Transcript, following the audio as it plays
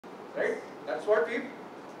right? That's what we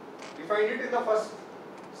defined it in the first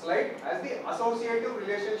slide as the associative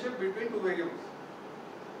relationship between two variables.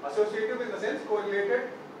 Associative in the sense correlated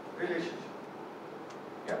relationship.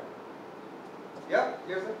 Yeah. Yeah,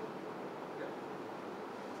 clear, sir? Yeah.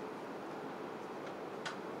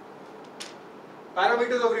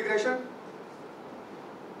 Parameters of regression.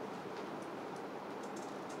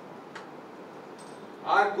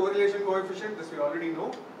 R correlation coefficient, this we already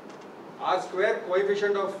know. R square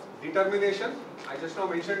coefficient of determination, I just now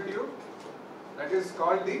mentioned to you. That is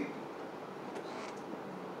called the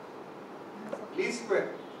least square.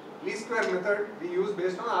 Least square method we use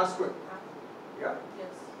based on R square. Yeah?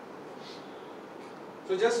 Yes.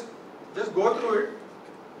 So just go through it.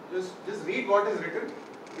 Just read what is written.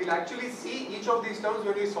 We'll actually see each of these terms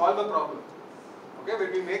when we solve a problem. Okay,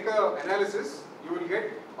 when we make an analysis, you will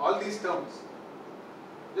get all these terms.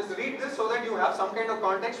 Just read this so that you have some kind of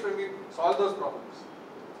context when we solve those problems.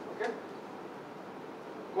 Okay?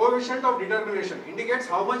 Coefficient of determination indicates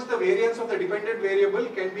how much the variance of the dependent variable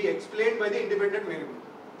can be explained by the independent variable.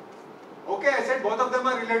 Okay, I said both of them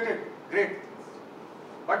are related. Great.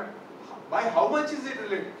 But by how much is it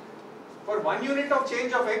related? For 1 unit of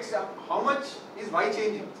change of x, how much is y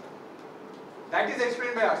changing? That is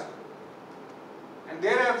explained by R square. And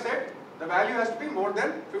there I have said the value has to be more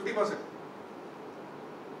than 50%.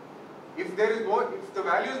 If the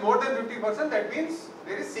value is more than 50%, that means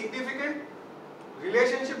there is significant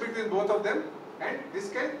relationship between both of them, and this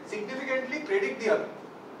can significantly predict the other.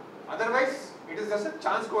 Otherwise, it is just a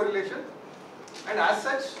chance correlation, and as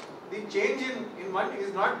such, the change in one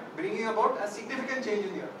is not bringing about a significant change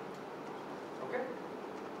in the other. Okay?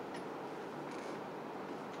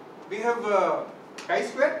 We have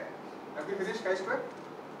chi-square. Have we finished chi-square?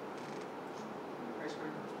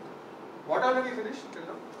 Chi-square. What all have we finished till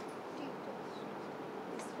now?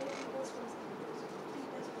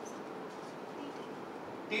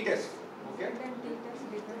 T-test. Okay. T-test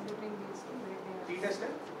difference between these two. T-test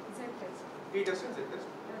and? Z-test. T-test and Z-test.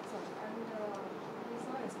 That's all. And we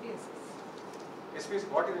saw SPSS. SPS,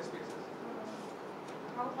 what is SPSS?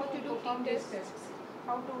 How to do T-tests.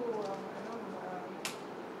 How to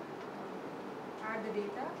add the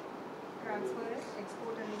data, transfer it,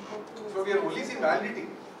 export and import to. So we have only seen validity.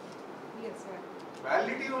 Yes, right.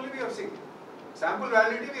 Validity only we have seen. Sample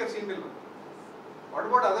validity we have seen till now. What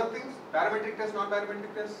about other things? Parametric test,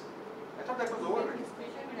 non-parametric test? I thought that was over. Right?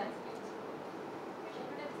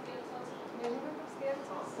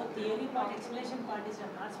 So theory part, explanation part is done.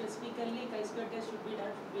 Not specifically chi-square test should be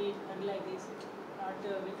done like this. Not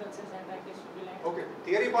with success and test should be like. Okay.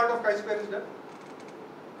 Theory part of chi-square is done.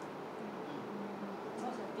 No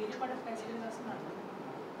sir, theory part of chi-square is also not done.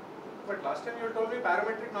 But last time you told me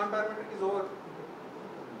parametric, non-parametric is over.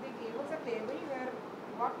 They gave us a table where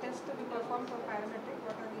what tests to be performed for parametric,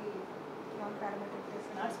 what are the non-parametric tests.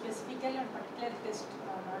 Not specifically on particular test,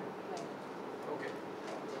 not like. Okay.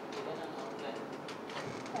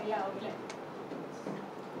 Yeah, outline.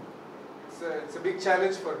 It's a big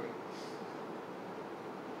challenge for me.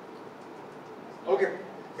 Okay.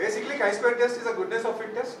 Basically, chi-square test is a goodness of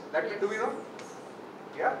fit test. That do we know?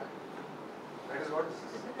 Yeah? That is what?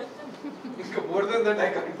 More than that, I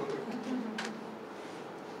can't go.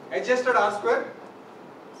 Adjusted R square.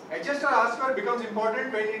 Adjusted R square becomes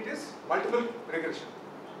important when it is multiple regression.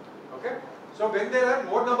 Okay? So when there are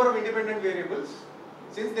more number of independent variables,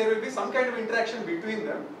 since there will be some kind of interaction between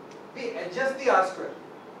them, we adjust the R square.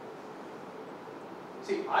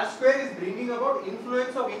 See, R square is bringing about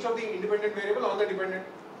influence of each of the independent variable on the dependent.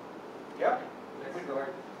 Yeah? Let me draw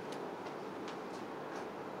it.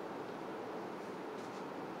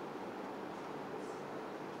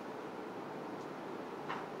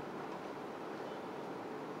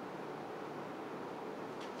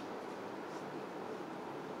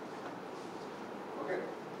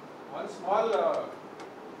 One small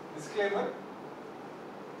disclaimer,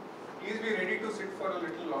 please be ready to sit for a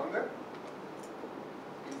little longer.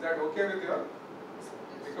 Is that okay with you all?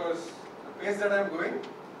 Because the pace that I am going,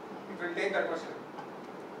 it will take that much time.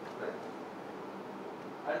 Right?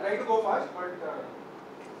 I'll try to go fast, but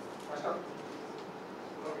fast up.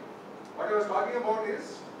 Okay. What I was talking about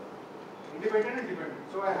is independent and dependent.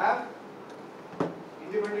 So I have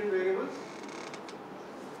independent variables.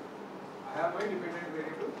 I have my dependent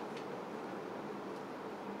variable.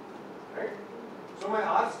 Right? So my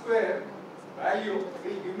R square value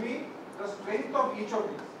will give me the strength of each of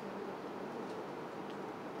these.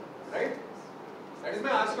 Right? That is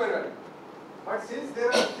my R square value. But since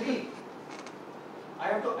there are 3, I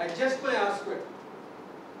have to adjust my R square.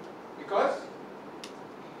 Because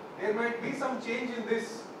there might be some change in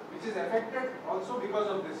this which is affected also because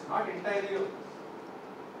of this, not entirely of this.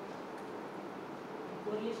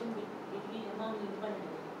 correlation between among independent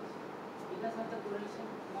variables. Because of the correlation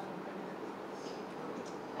among independent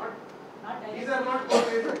variables. Not directly. These are not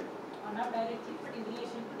correlated. Not directly, but in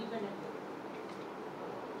relation to dependent variables.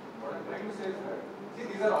 What I'm trying to say is that, see,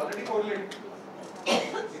 these are already correlated.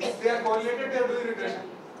 If they are correlated, they are doing regression.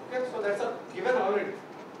 Okay, so that's a given already.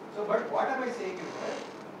 So, but what am I saying is that,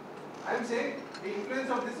 I am saying the influence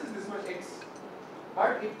of this is this much x.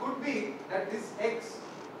 But it could be that this x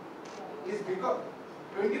is because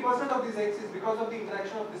 20% of this x is because of the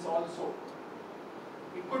interaction of this also.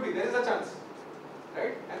 It could be, there is a chance.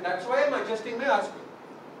 Right? And that's why I am adjusting my R square.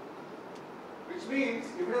 Which means,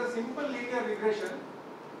 if it is a simple linear regression,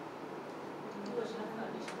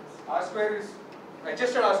 R square is,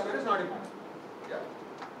 adjusted R square is not important. Yeah.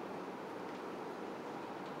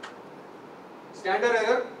 Standard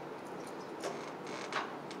error.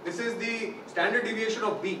 This is the standard deviation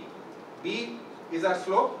of B. B is our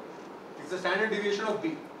slope. It's the standard deviation of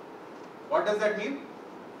B. What does that mean?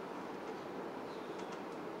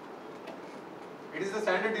 It is the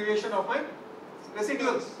standard deviation of my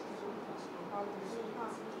residuals.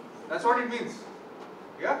 That's what it means.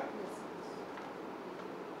 Yeah?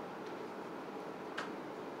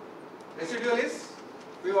 Residual is,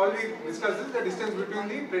 we've already discussed this, the distance between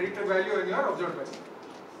the predicted value and your observed value.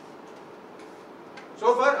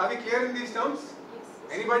 So far, are we clear in these terms?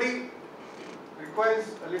 Yes. Anybody requires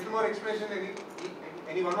a little more explanation,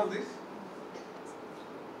 any one of these?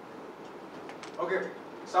 Okay,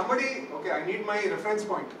 somebody, okay, I need my reference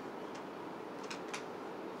point.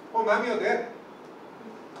 Oh ma'am, you're there.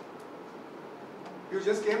 You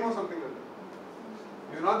just came or something like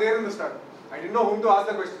that. You're not there in the start. I didn't know whom to ask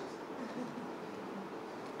the questions.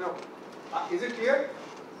 No. Is it clear?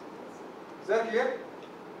 Is that clear?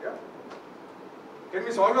 Yeah? Can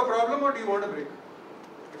we solve a problem or do you want a break?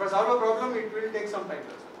 If I solve a problem, it will take some time.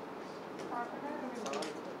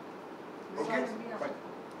 Okay? Fine.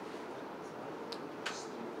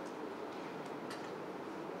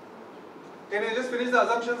 Can I just finish the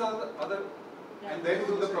assumptions and then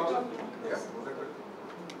do the problem? Yeah?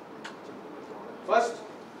 First,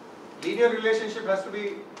 linear relationship has to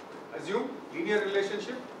be assumed. Linear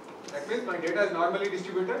relationship, that means my data is normally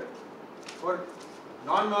distributed. For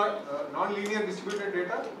non-linear distributed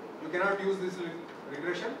data, you cannot use this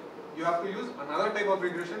regression. You have to use another type of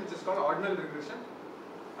regression which is called ordinal regression.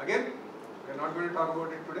 Again, we are not going to talk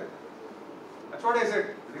about it today. That's what I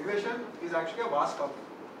said. Regression is actually a vast topic.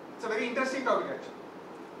 It's a very interesting topic actually.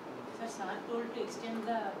 Sir, sir told to extend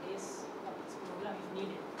the days of this program if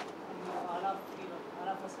needed. And all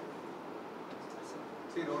of us.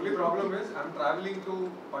 See, the only problem is I am traveling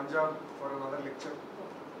to Punjab for another lecture.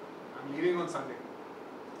 I am leaving on Sunday.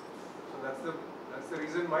 So that's the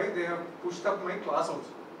reason why they have pushed up my class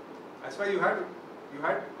also. That's why you had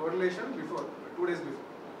correlation before, 2 days before.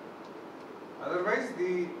 Otherwise,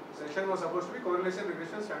 the session was supposed to be correlation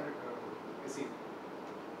regression standard SE.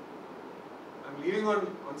 I'm leaving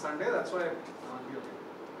on Sunday, that's why I can't be okay.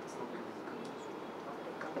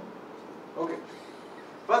 Okay.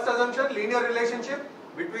 First assumption, linear relationship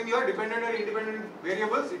between your dependent and independent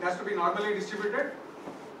variables. It has to be normally distributed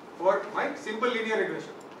for my simple linear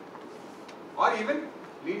regression or even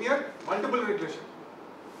linear multiple regression.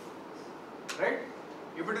 Right?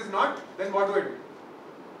 If it is not, then what do I do?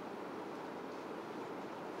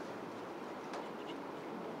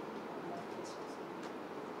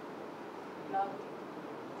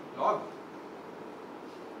 Log.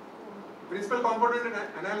 Principal component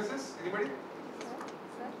analysis. Anybody?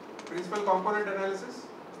 Principal component analysis.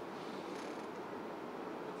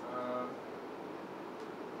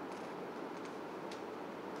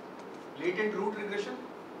 Latent root regression.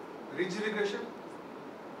 Ridge regression.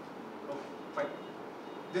 Okay, fine.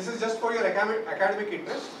 This is just for your academic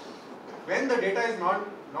interest. When the data is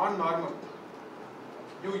non-normal,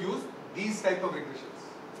 you use these type of regressions.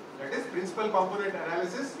 That is principal component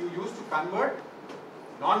analysis you use to convert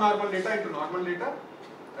non-normal data into normal data,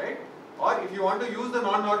 right? Or if you want to use the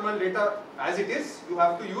non-normal data as it is, you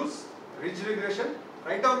have to use ridge regression.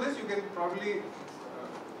 Write down this, you can probably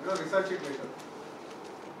research it later.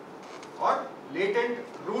 Or latent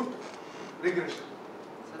root regression.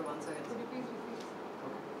 Sir, 1 second. Could you please repeat?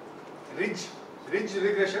 Okay. Ridge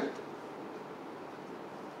regression.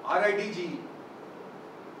 RIDGE.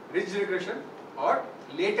 Ridge regression or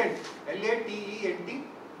latent, LATENT,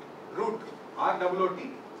 root, ROOT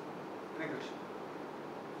regression.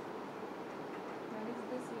 When is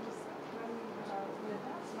this used? When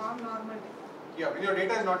non-normal data? Yeah, when your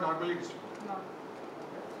data is not normally distributed. No.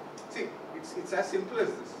 See, it's as simple as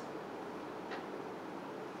this.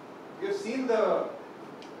 You have seen the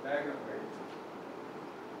diagram, right?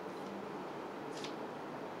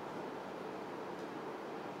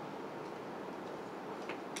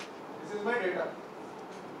 is my data.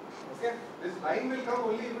 Okay, this line will come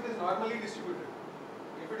only if it is normally distributed.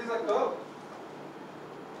 If it is a curve,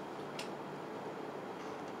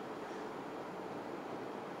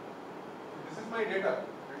 this is my data.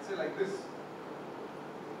 Let's say like this.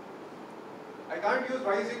 I can't use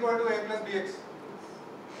y is equal to a plus bx.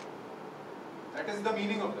 That is the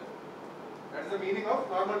meaning of that. That is the meaning of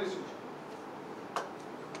normal distribution.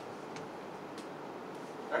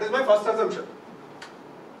 That is my first assumption.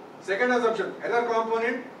 Second assumption, error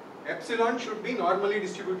component epsilon should be normally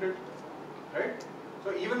distributed. Right?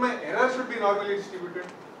 So even my error should be normally distributed.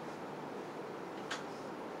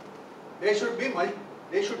 They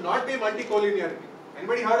should not be multicollinearity.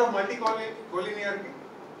 Anybody heard of multicollinearity?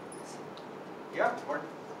 Yeah, what?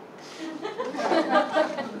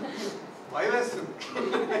 Why was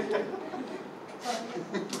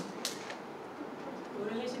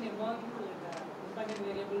Correlation among independent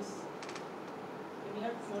variables. When you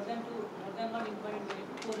have more than one independent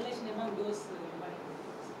variable, correlation among those independent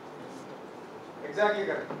variables. Exactly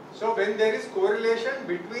correct. So when there is correlation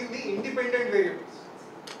between the independent variables.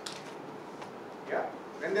 Yeah,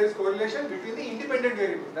 when there is correlation between the independent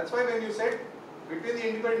variables. That's why when you said between the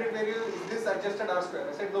independent variables, is this adjusted R square?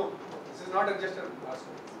 I said no, this is not adjusted R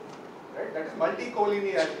square. Right? That is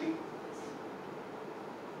multicollinearity.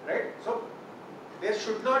 Right? So there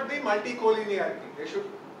should not be multicollinearity.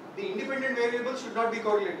 The independent variables should not be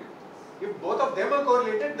correlated. If both of them are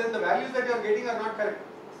correlated, then the values that you are getting are not correct.